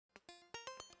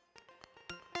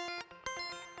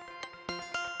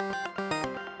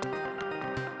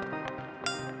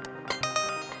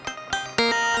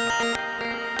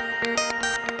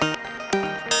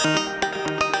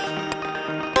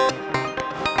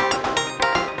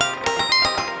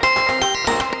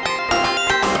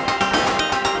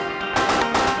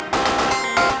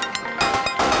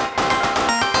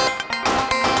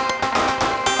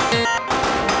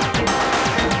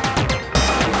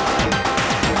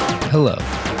Hello,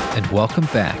 and welcome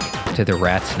back to the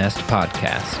Rat's Nest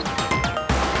Podcast.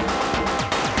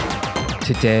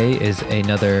 Today is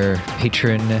another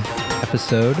patron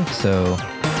episode, so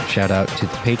shout out to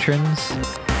the patrons.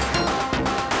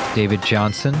 David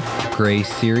Johnson, Gray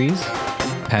Series,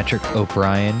 Patrick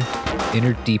O'Brien,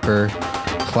 Inner Deeper,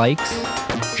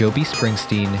 Klykes, Joby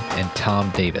Springsteen, and Tom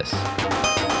Davis.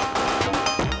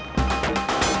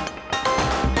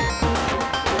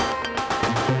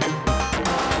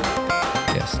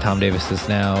 Yes, Tom Davis is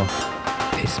now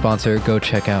a sponsor. Go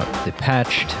check out the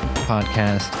Patched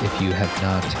podcast if you have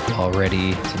not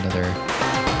already. It's another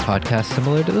podcast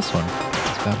similar to this one.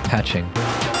 It's about patching.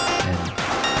 And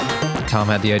Tom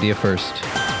had the idea first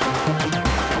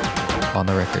on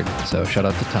the record, so shout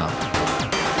out to Tom.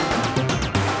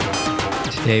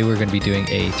 Today we're going to be doing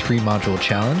a 3-module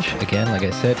challenge. Again, like I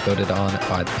said, voted on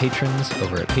by the patrons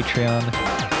over at Patreon.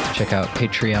 Check out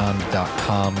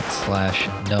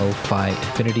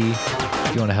patreon.com/nullphi-infinity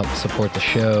if you want to help support the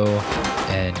show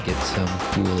and get some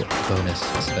cool bonus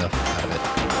stuff out of it.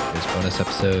 There's bonus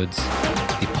episodes,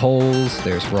 the polls,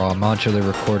 there's raw modular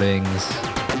recordings.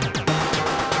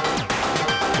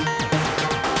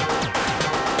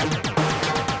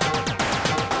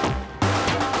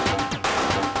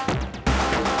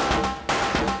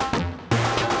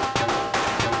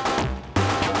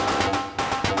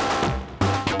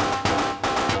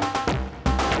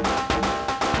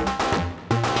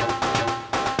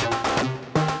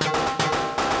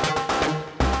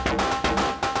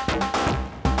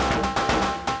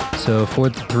 So for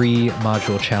the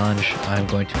 3-module challenge, I'm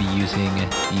going to be using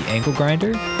the Angle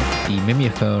Grinder, the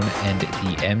Mimeophone, and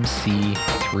the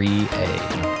MC3A.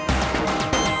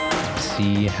 Let's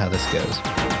see how this goes.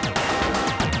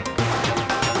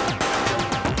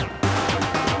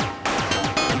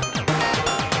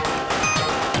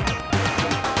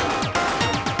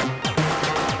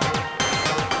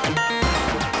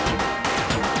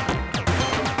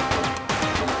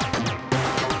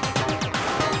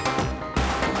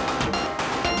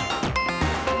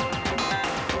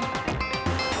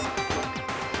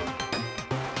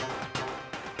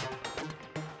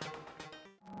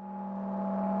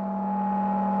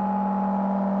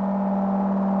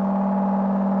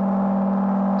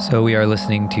 So we are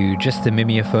listening to just the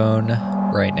Mimeophone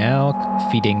right now,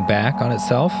 feeding back on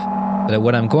itself. But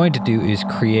what I'm going to do is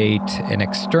create an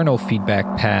external feedback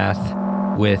path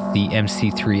with the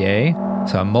MC3A.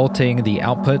 So I'm multing the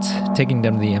outputs, taking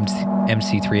them to the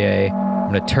MC3A.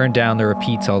 I'm going to turn down the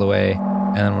repeats all the way,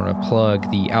 and then I'm going to plug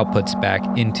the outputs back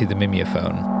into the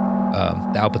Mimeophone,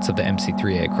 the outputs of the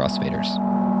MC3A crossfaders.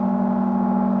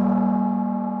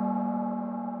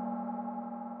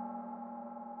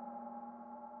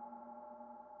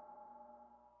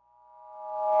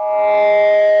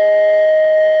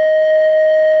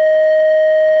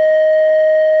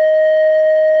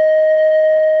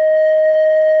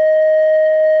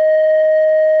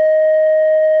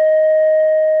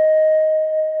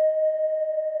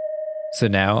 So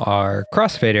now our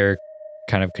crossfader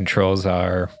kind of controls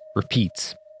our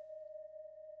repeats.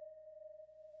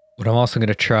 What I'm also going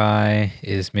to try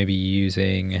is maybe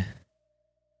using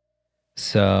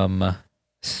some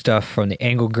stuff from the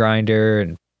Angle Grinder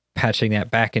and patching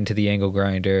that back into the Angle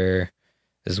Grinder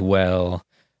as well.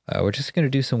 We're just going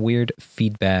to do some weird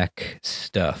feedback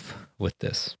stuff with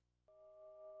this.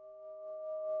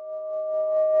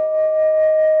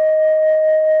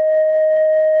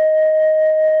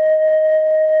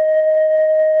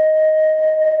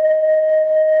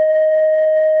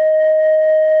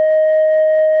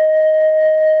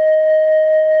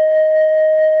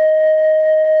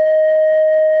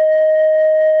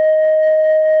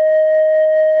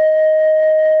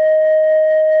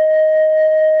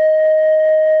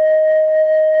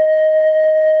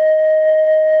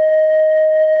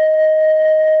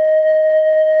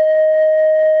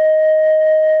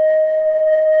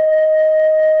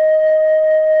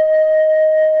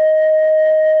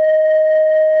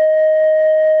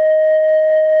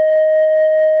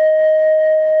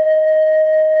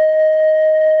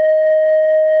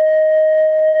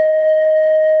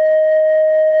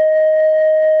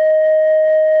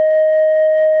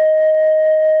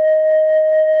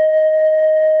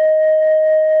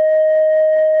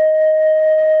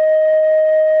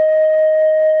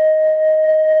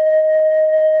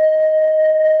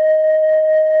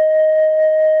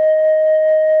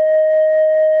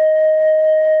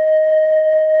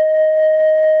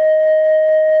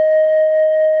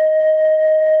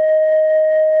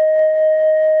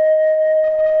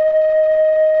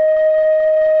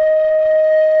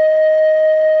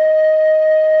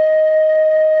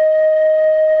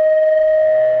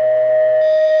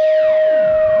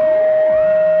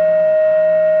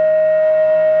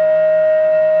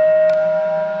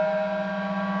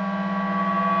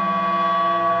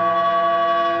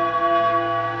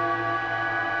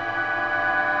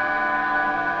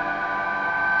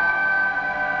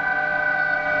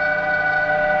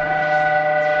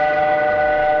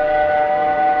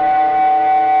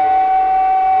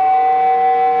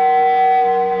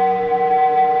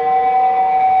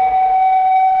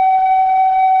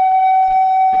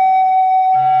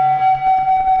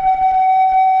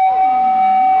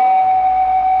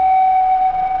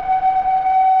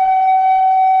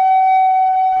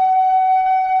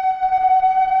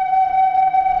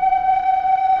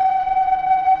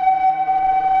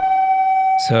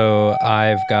 So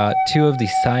I've got two of the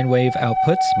sine wave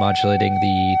outputs modulating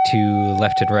the two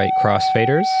left and right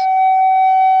crossfaders.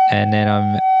 And then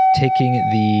I'm taking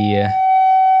the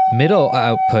middle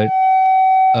output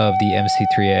of the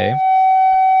MC3A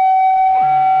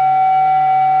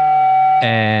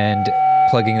and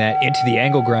plugging that into the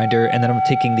angle grinder, and then I'm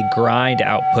taking the grind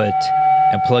output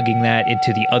and plugging that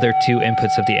into the other two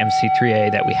inputs of the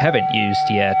MC3A that we haven't used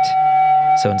yet.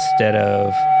 So instead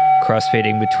of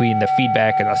crossfading between the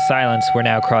feedback and the silence, we're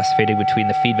now crossfading between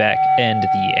the feedback and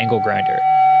the angle grinder.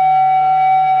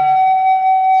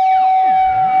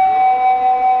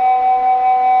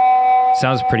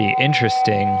 Sounds pretty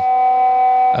interesting,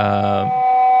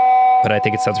 but I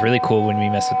think it sounds really cool when we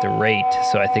mess with the rate.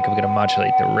 So I think I'm going to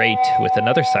modulate the rate with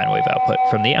another sine wave output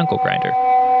from the angle grinder.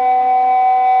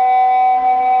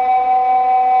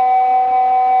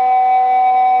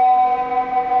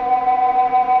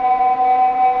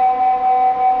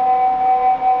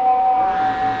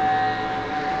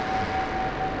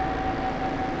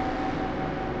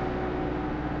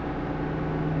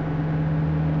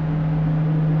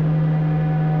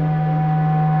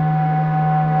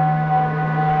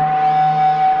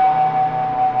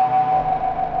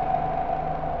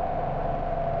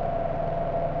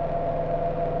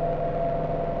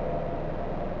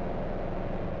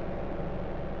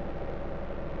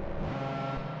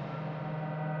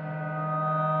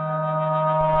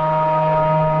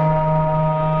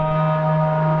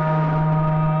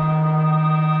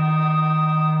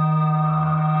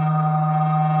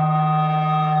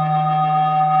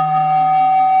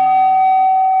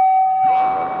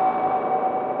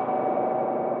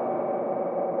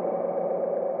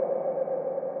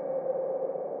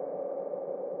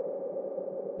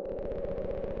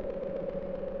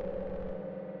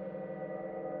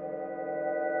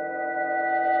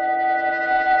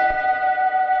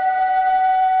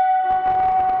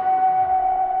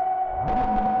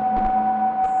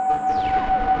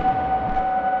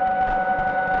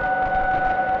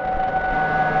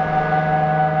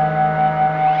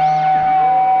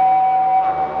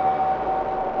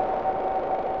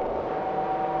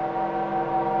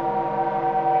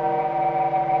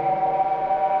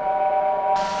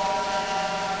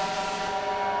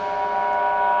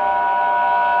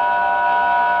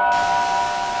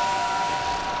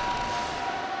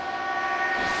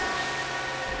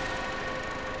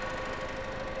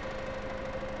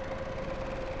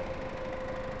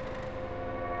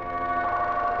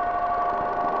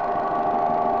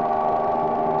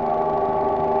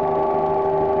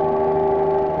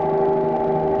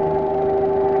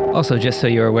 Also, just so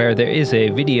you're aware, there is a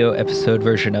video episode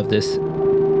version of this,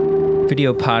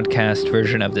 video podcast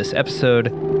version of this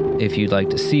episode. If you'd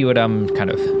like to see what I'm kind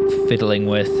of fiddling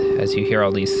with as you hear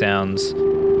all these sounds.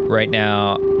 Right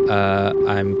now,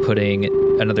 I'm putting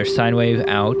another sine wave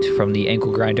out from the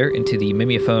ankle grinder into the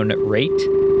mimeophone rate.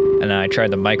 And I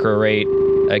tried the micro rate,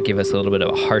 give us a little bit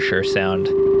of a harsher sound.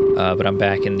 But I'm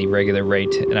back in the regular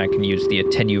rate, and I can use the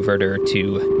attenuverter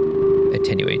to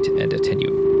attenuate and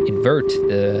invert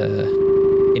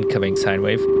the incoming sine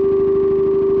wave.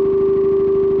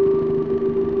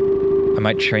 I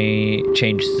might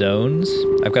change zones.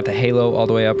 I've got the halo all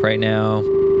the way up right now.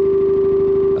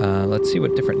 Let's see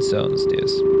what different zones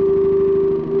do.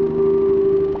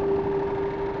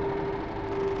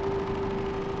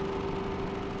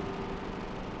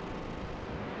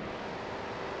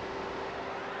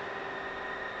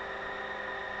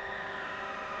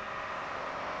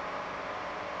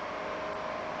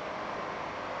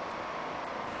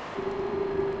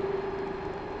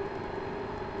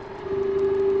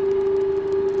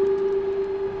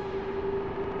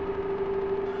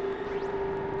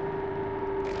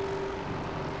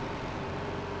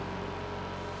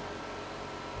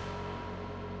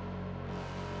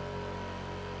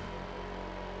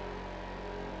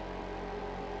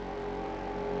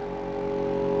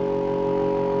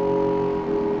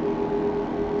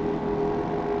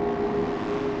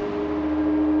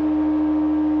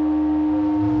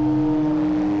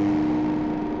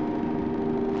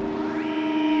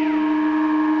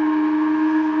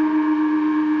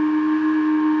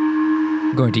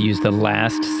 Going to use the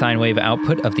last sine wave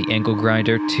output of the angle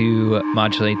grinder to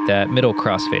modulate that middle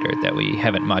crossfader that we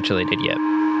haven't modulated yet.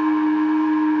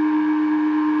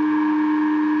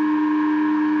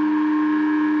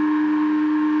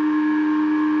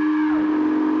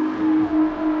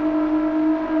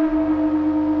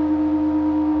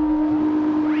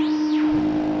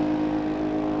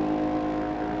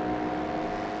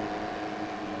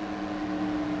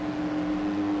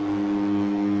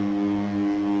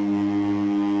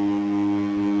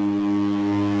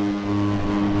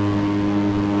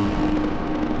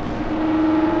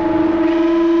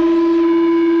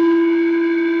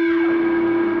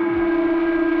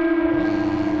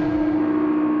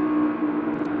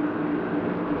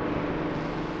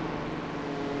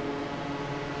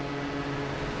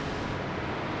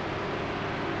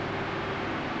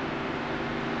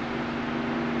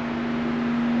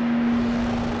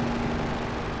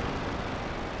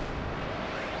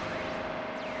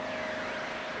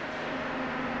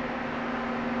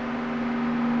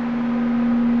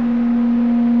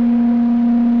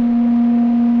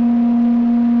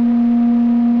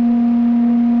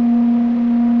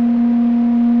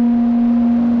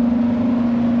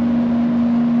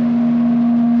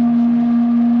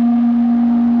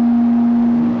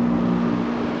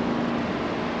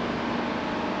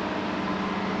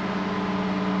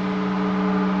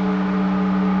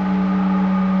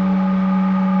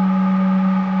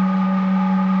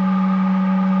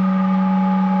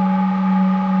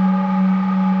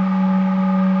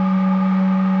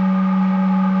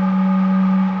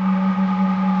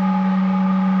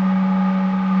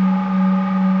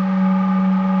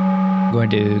 going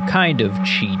to kind of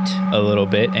cheat a little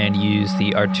bit and use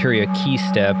the Arturia key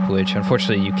step, which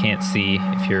unfortunately you can't see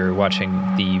if you're watching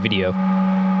the video.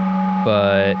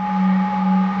 But,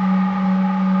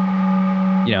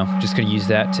 you know, just going to use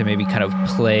that to maybe kind of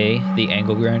play the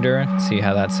angle grinder, see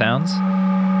how that sounds.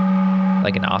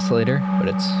 Like an oscillator, but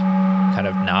it's kind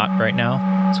of not right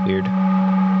now. It's weird.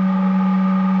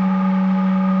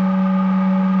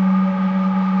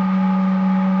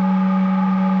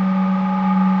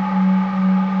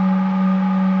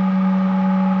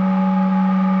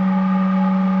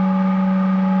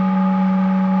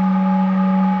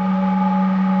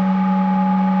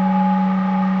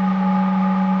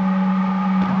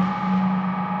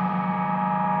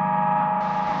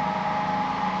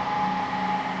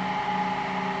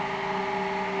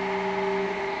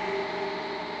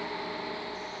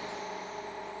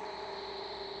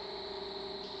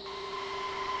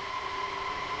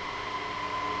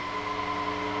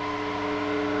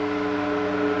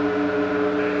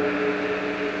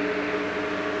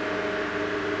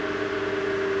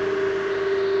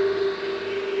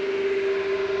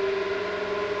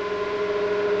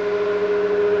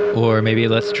 Or maybe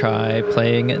let's try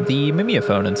playing the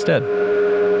mimeophone instead.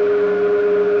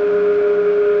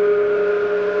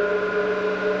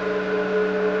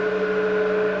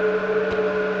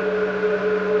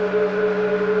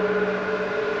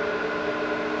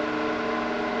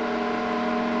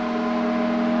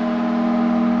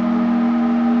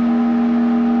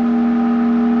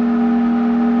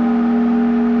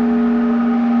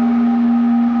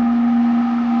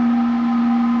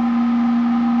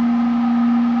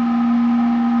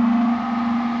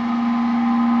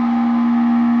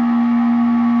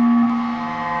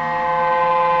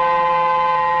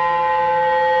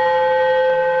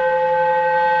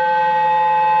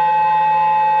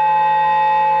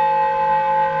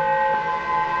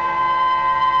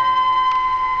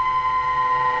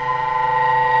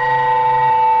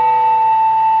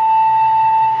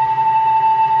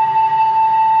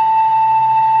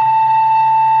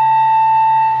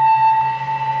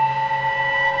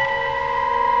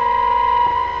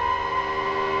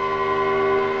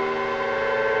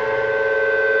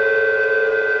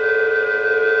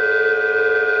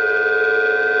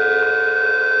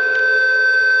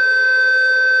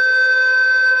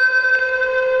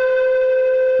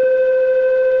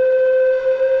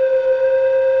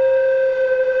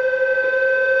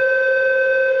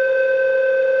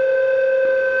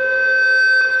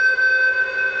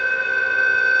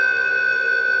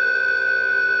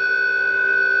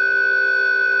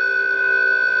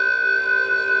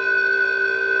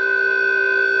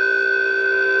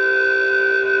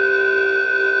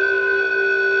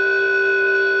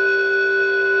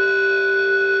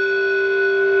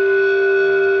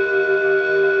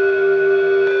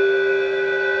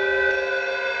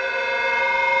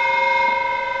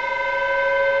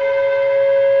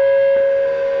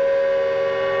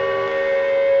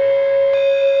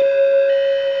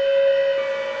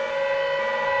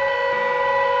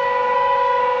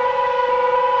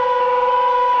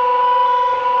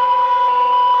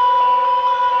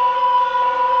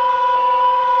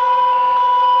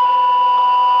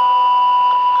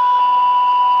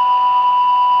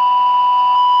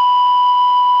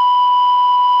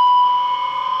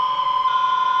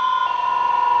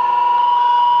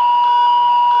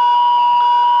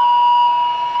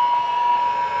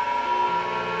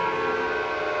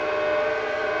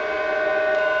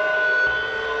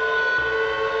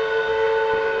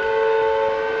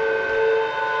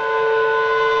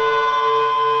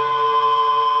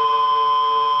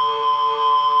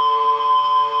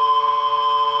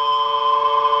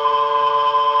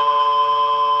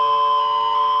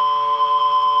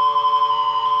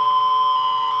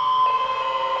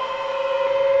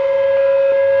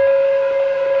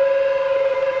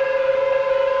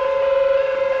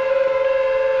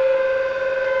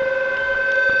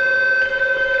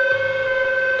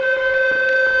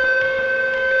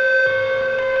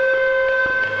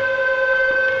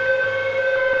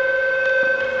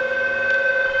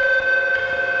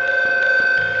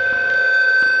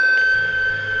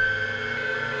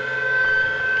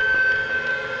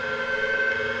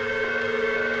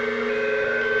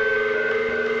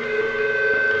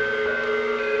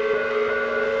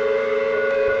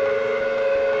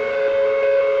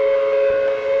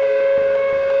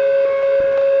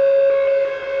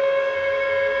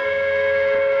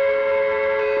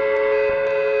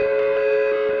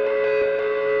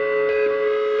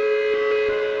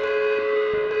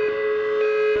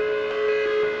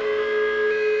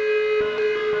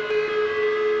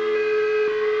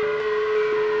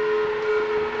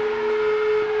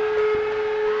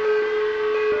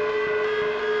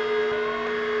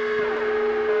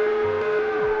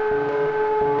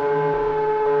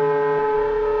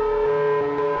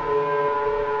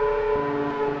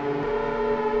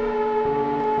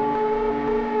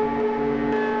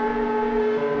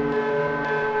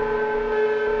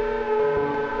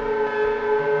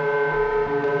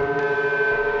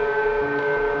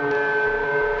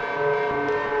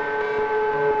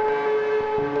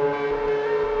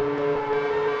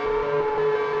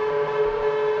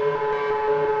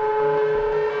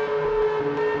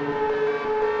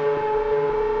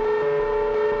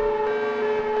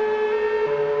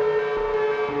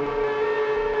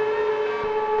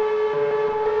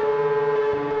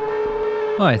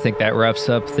 Well, I think that wraps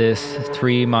up this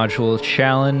 3-module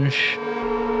challenge.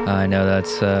 I know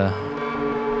that's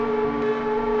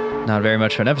not very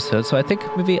much of an episode, so I think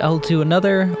maybe I'll do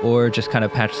another or just kind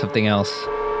of patch something else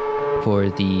for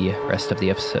the rest of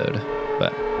the episode.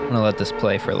 But I'm going to let this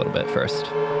play for a little bit first.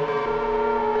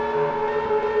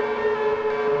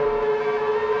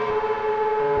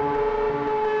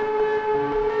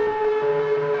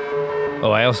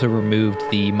 Oh, I also removed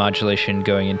the modulation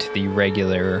going into the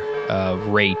regular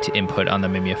rate input on the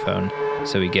Mimeophone.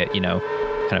 So we get, kind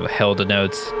of held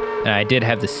notes. And I did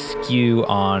have the skew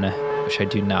on, which I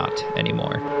do not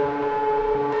anymore.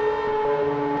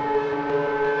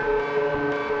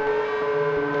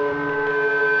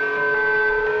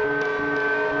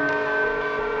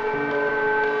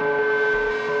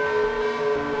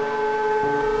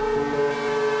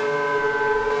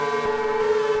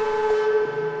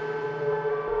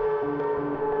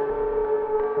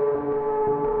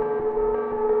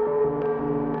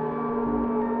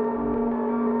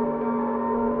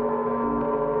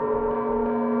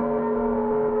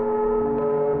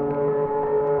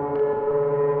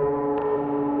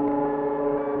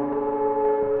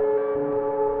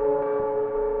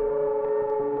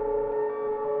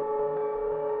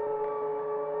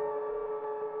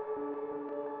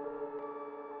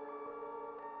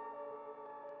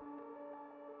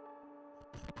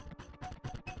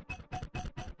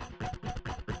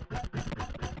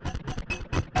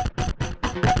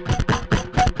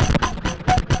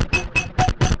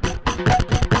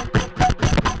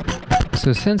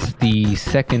 So since the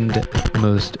second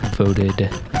most voted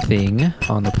thing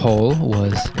on the poll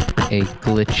was a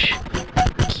glitch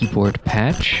keyboard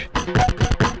patch,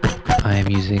 I am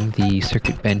using the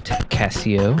circuit bent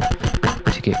Casio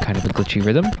to get kind of a glitchy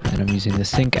rhythm, and I'm using the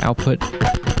sync output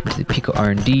into the Pico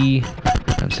R&D.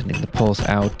 I'm sending the pulse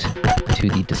out to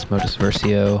the Desmodus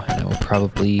Versio, and I will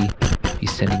probably be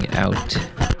sending it out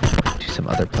to some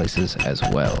other places as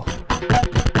well.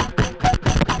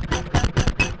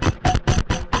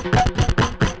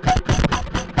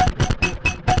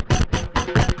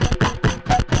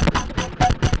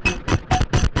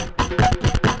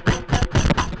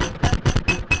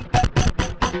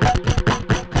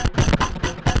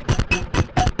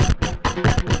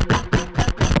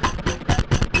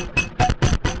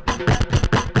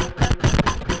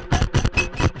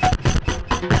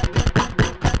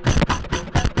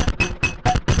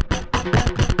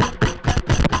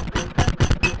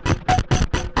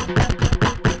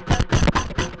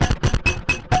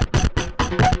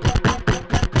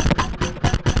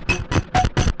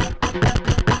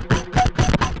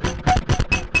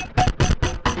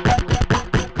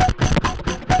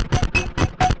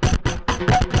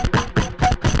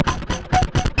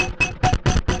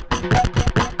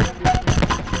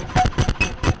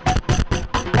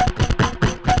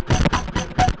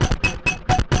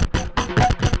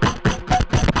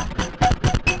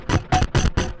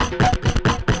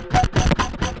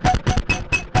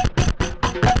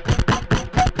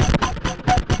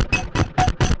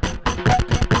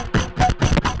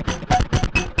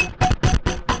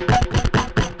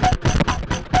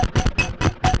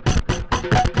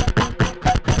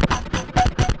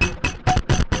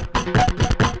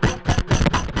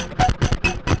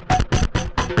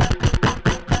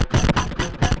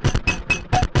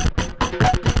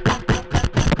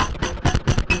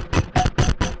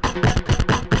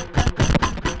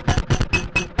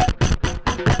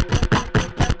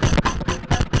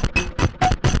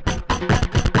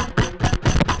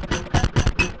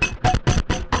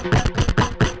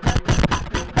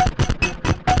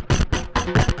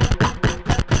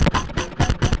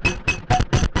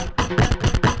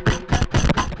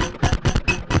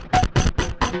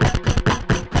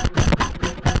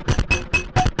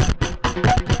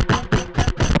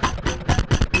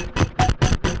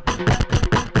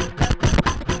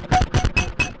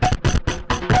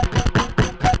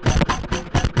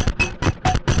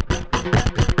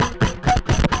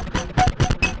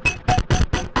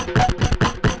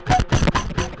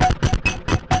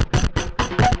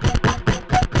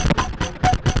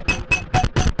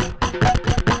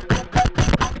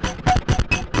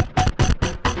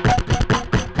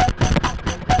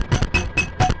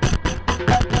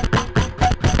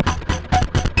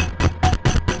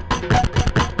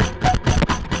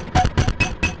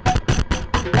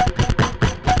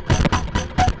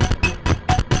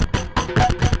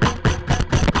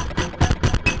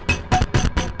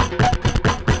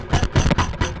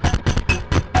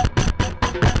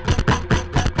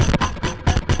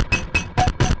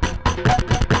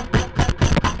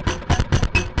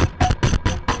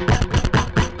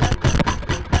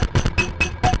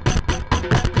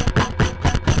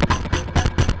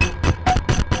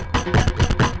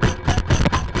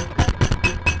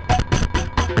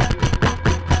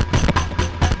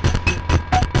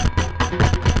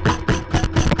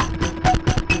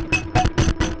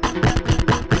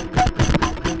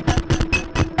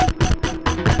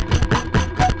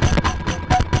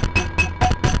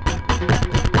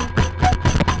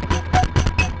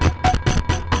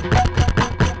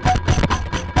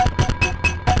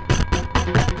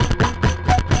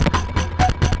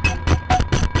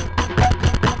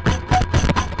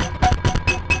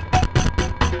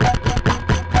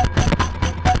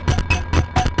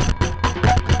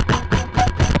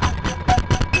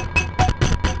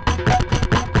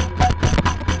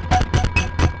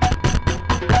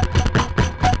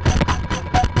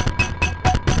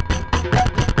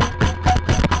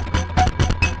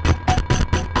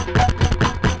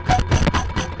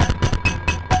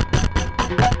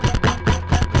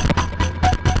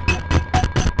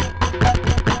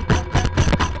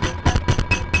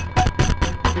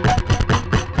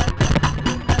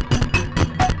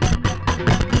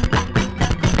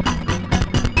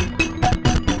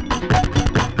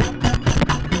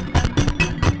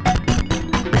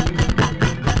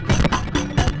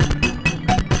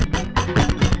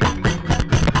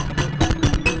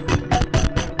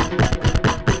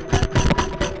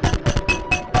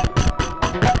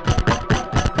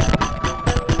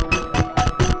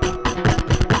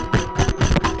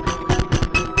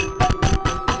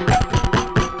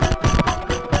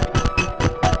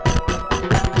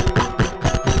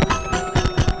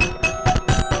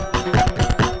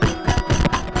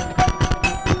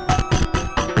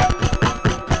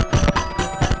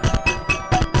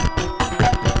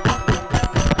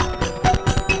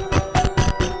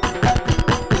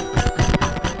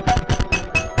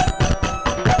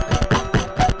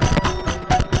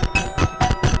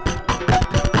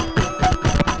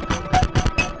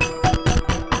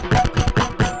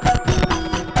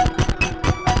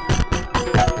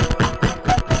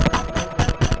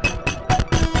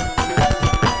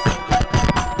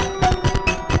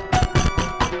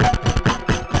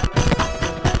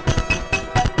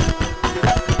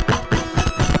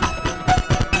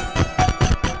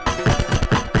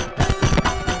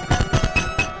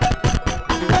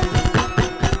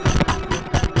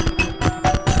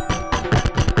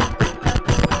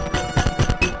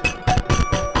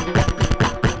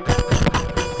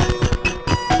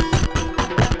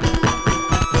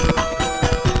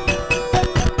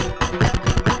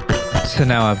 So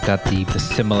now I've got the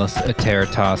Bacillus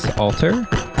Ateritas altar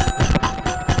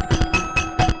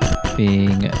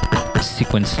being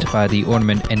sequenced by the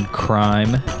Ornament and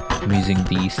Crime. I'm using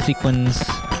the sequence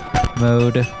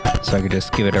mode, so I could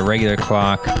just give it a regular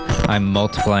clock. I'm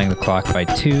multiplying the clock by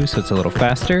 2, so it's a little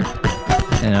faster.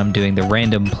 And I'm doing the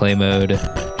random play mode,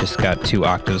 just got 2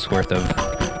 octaves worth of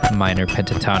minor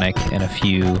pentatonic and a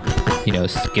few,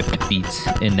 skipped beats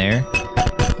in there.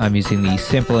 I'm using the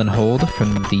sample and hold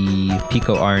from the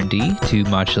Pico R&D to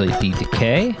modulate the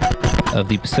decay of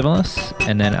the Bacillus,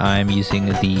 and then I'm using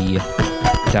the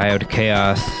Diode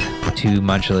Chaos to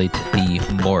modulate the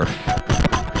morph.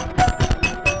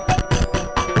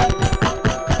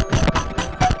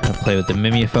 I'll play with the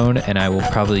mimeophone, and I will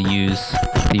probably use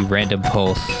the random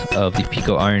pulse of the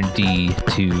Pico R&D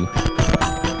to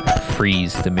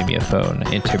freeze the mimeophone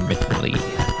intermittently.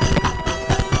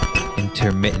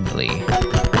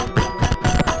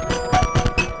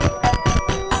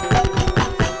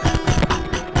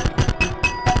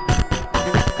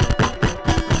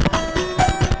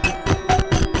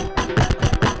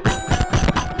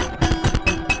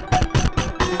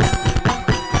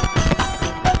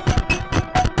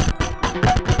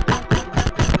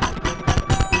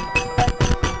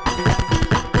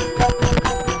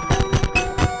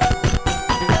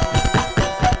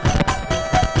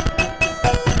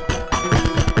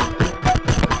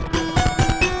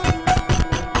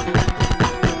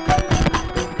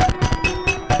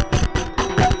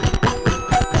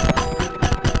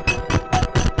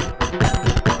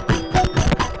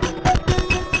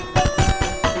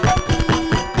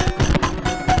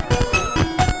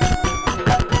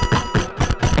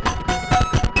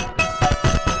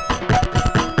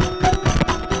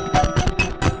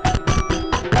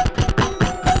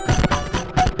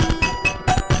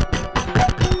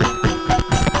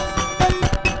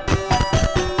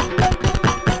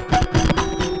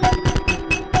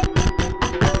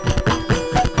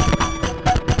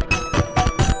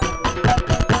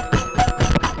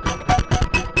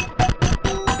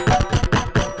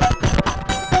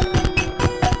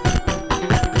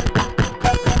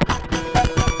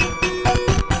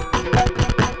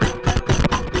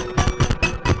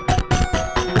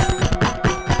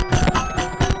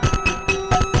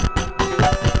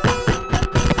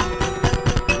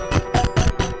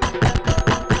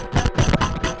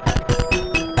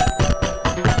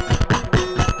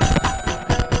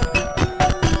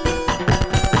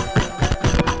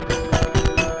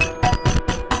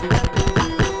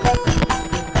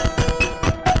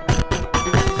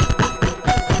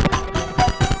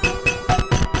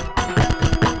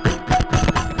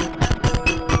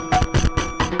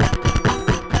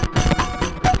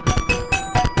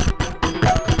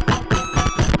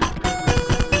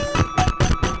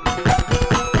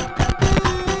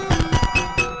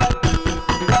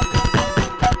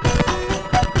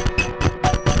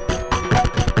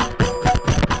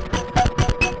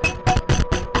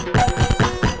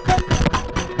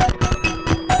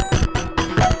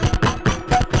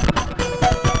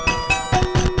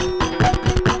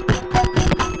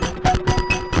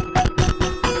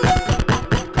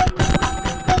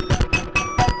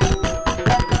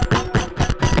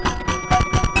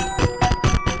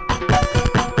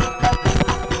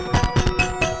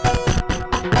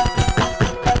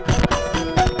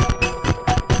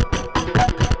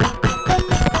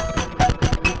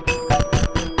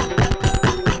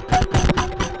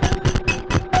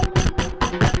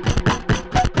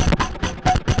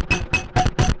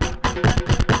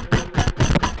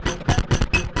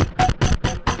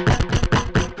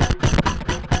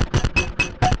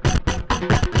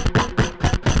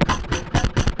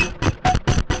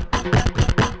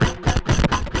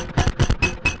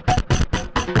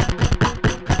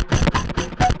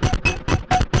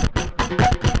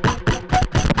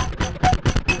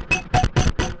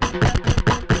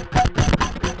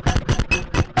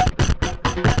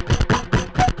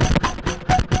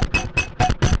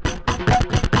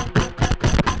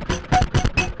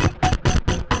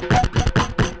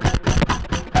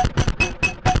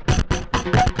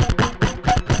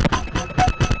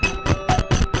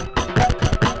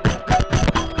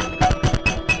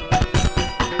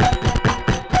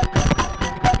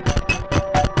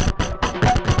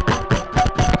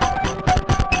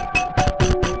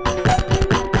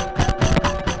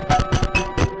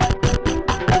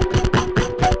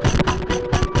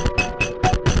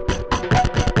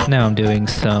 Now I'm doing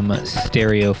some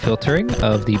stereo filtering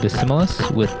of the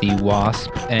Bacillus with the Wasp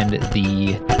and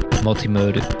the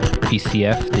multimode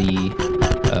VCF,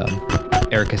 the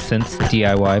Erica Synths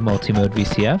DIY multimode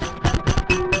VCF.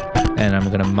 and I'm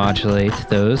going to modulate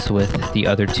those with the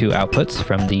other two outputs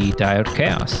from the diode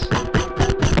chaos.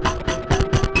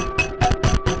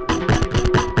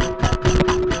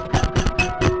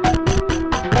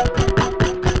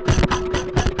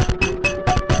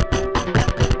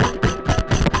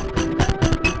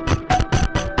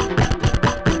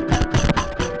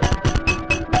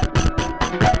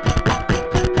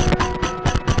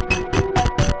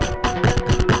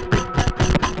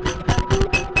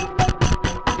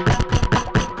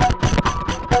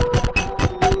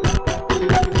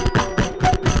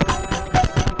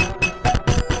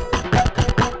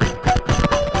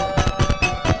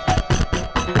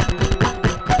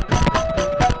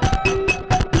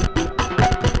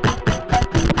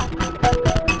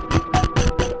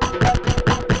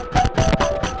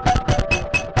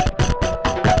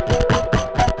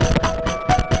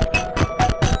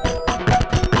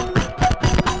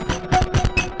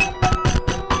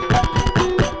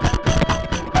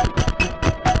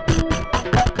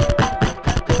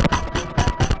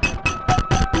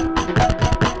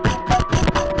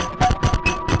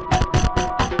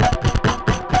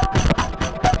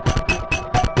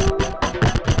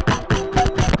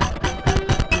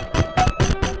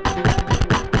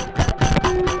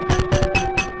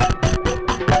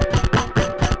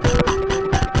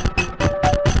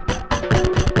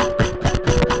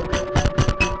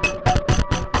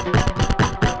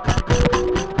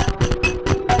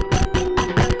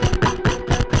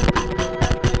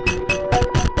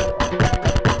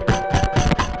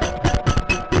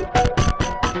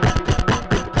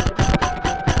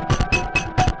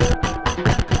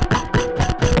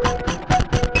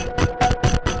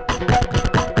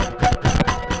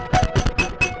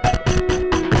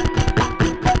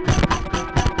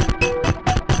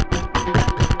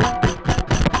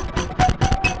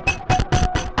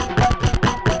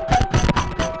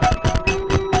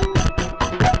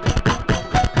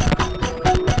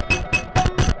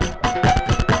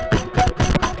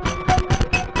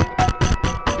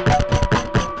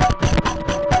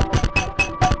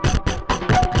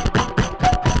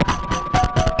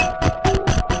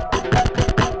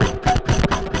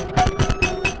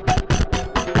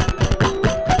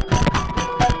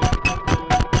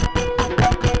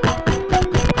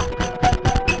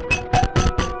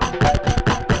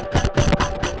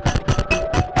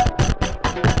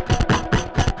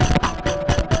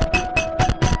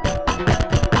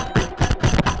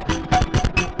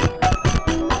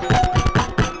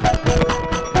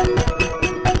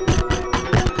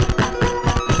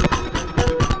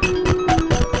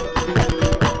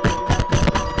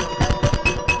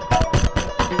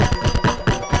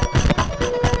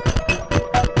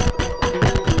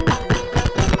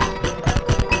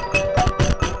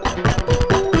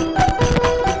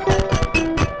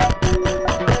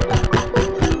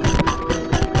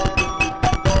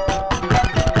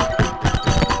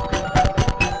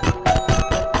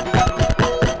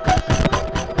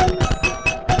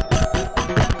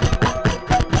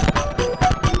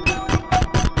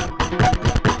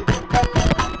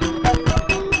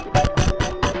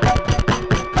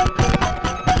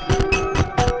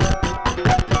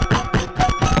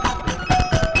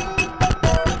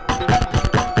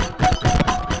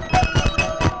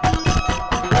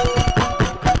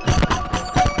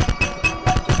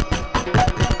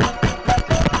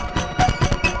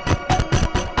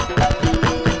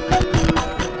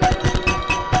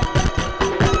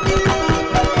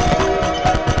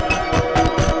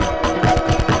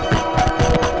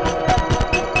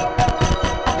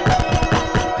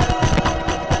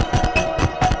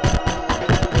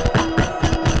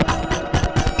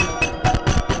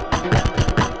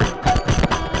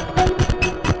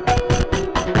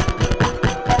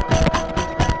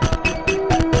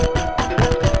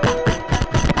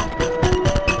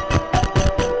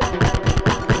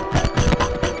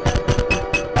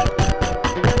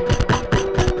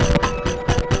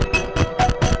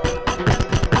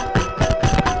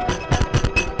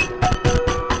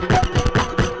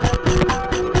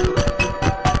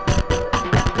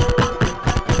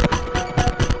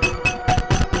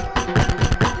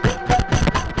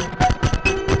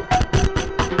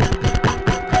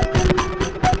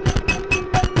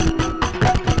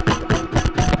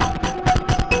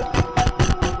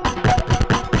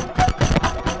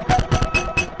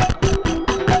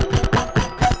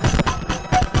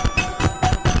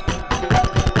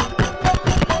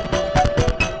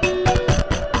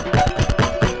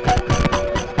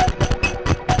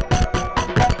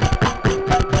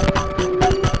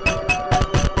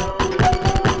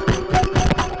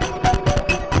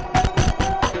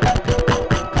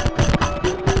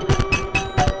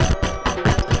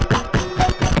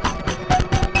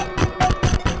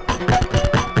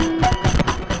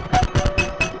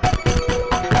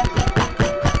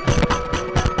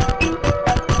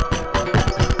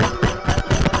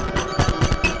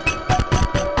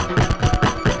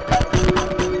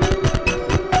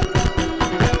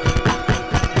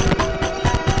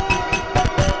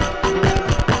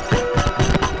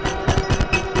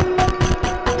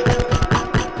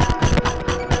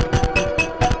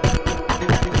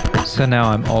 So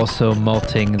now I'm also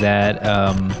multing that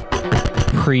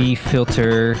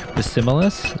pre-filter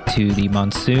Bassimilus to the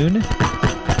Monsoon.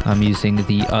 I'm using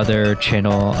the other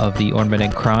channel of the Ornament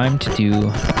and Crime to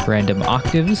do random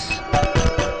octaves.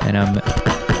 And I'm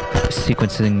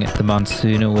sequencing the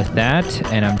Monsoon with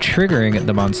that. And I'm triggering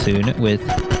the Monsoon with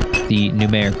the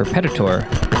numeric repetitor,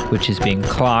 which is being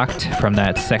clocked from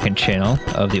that second channel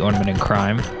of the Ornament and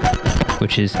Crime,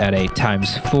 which is at a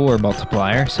 ×4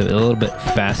 multiplier, so a little bit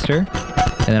faster.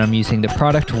 And then I'm using the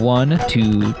product 1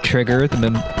 to trigger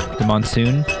the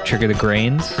Monsoon, trigger the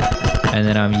grains. And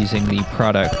then I'm using the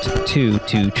product 2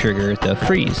 to trigger the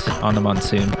freeze on the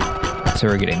Monsoon. So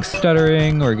we're getting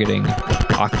stuttering, we're getting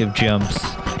octave jumps.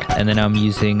 And then I'm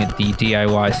using the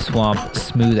DIY Swamp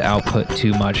smooth output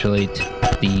to modulate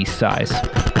the size.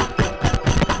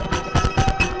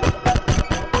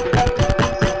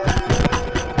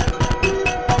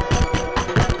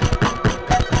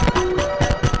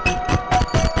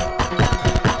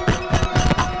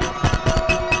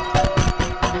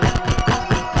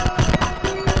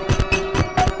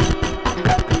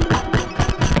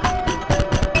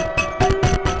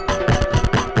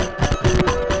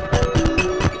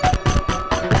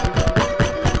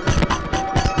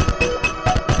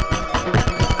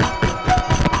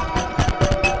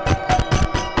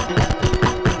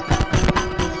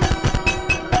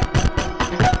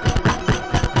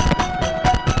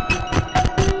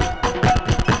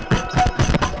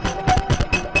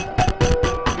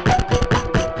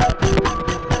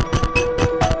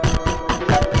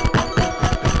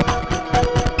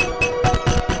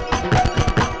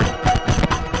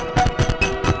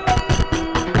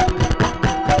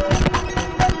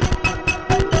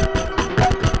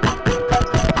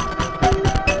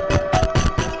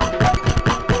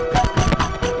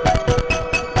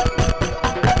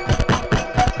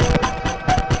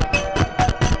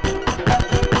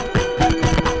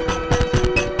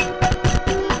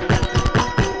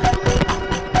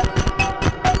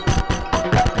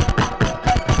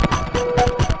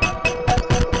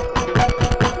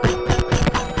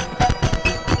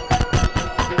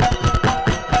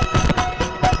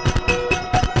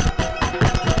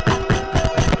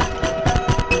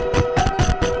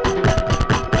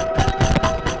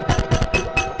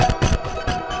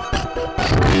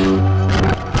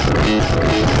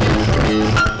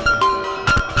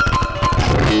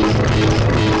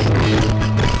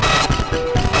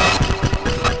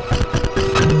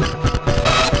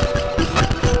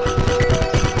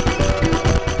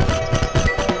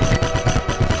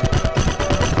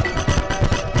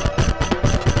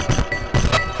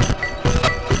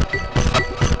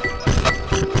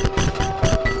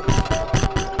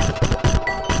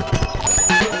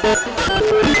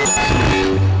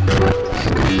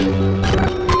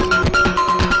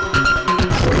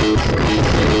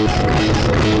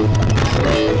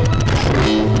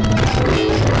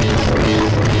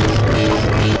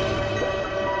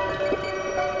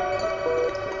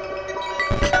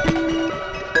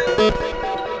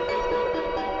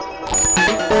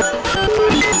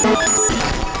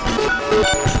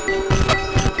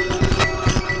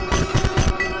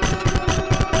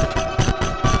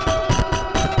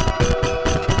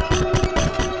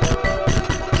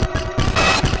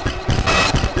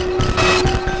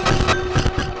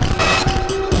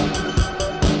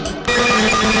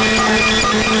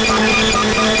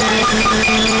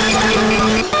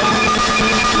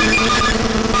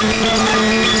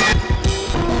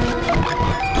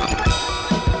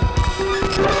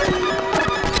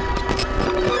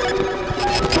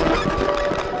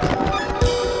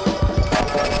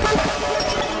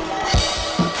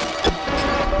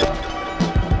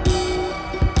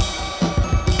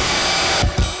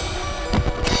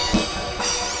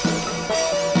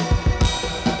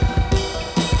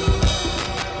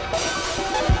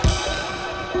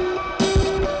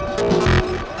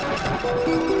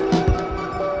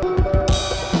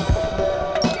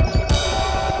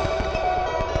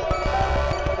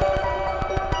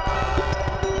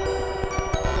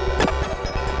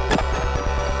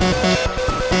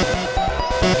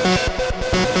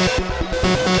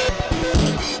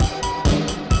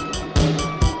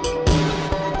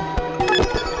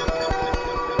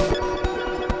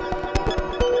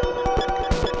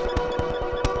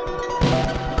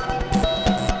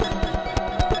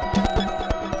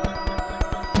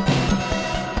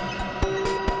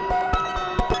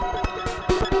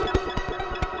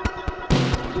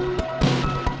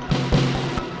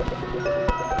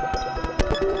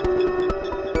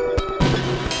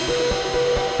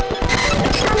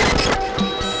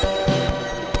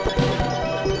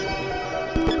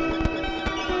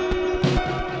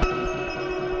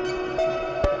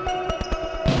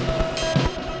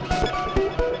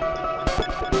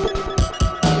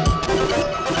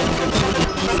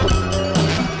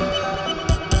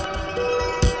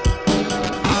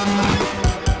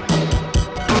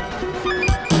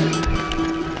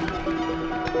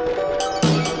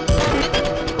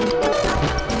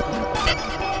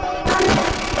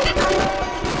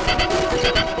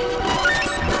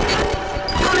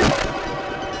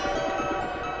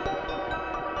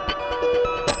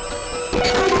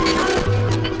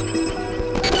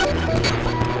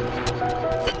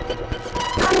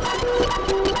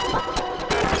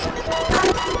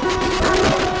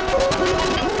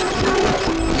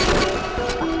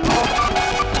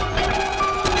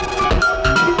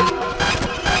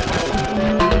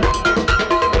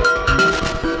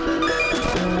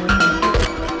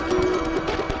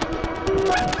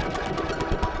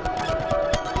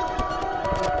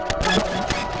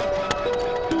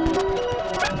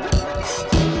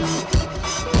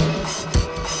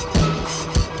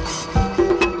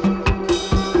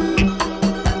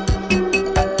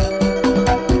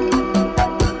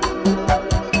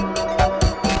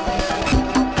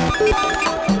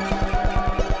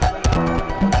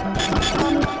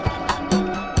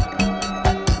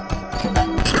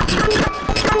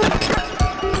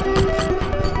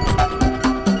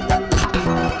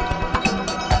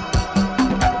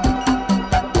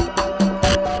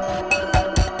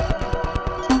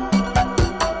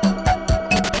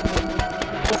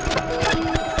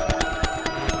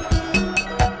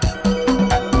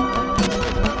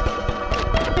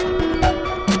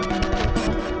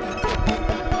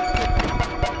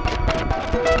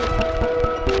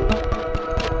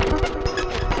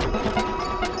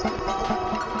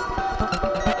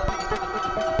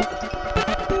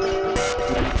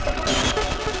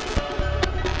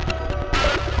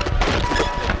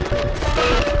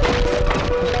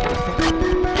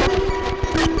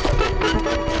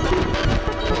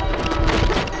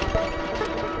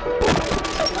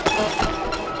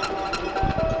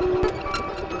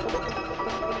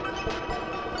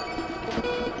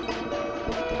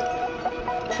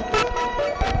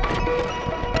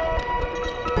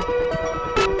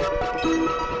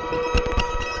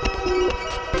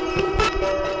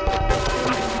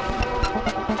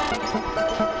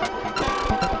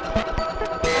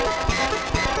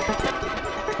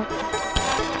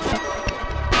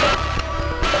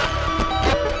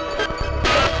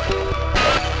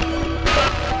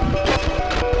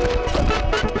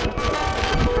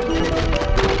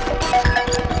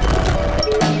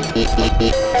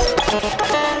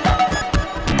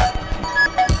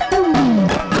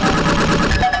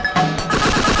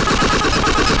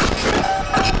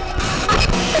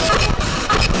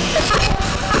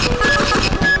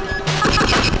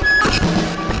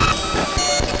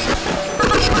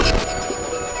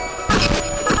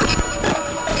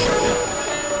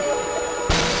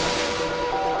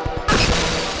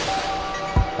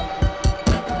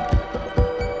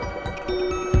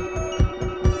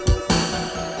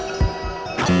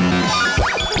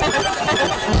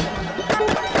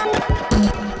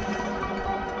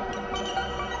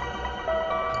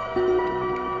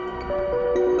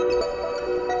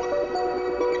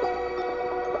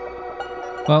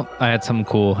 Well, I had something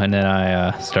cool, and then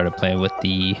I started playing with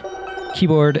the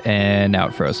keyboard, and now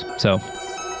it froze. So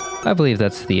I believe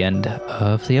that's the end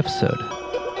of the episode.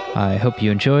 I hope you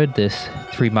enjoyed this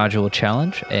 3-module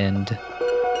challenge and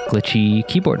glitchy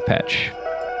keyboard patch.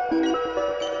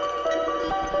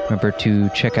 Remember to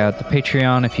check out the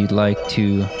Patreon if you'd like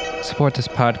to support this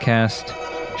podcast.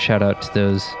 Shout out to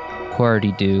those who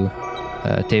already do.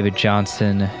 David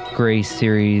Johnson, Gray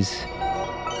Series,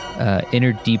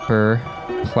 Inner Deeper,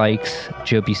 Plykes,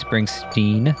 Joby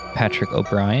Springsteen, Patrick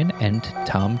O'Brien, and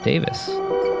Tom Davis.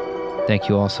 Thank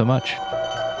you all so much.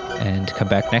 And come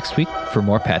back next week for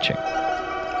more patching.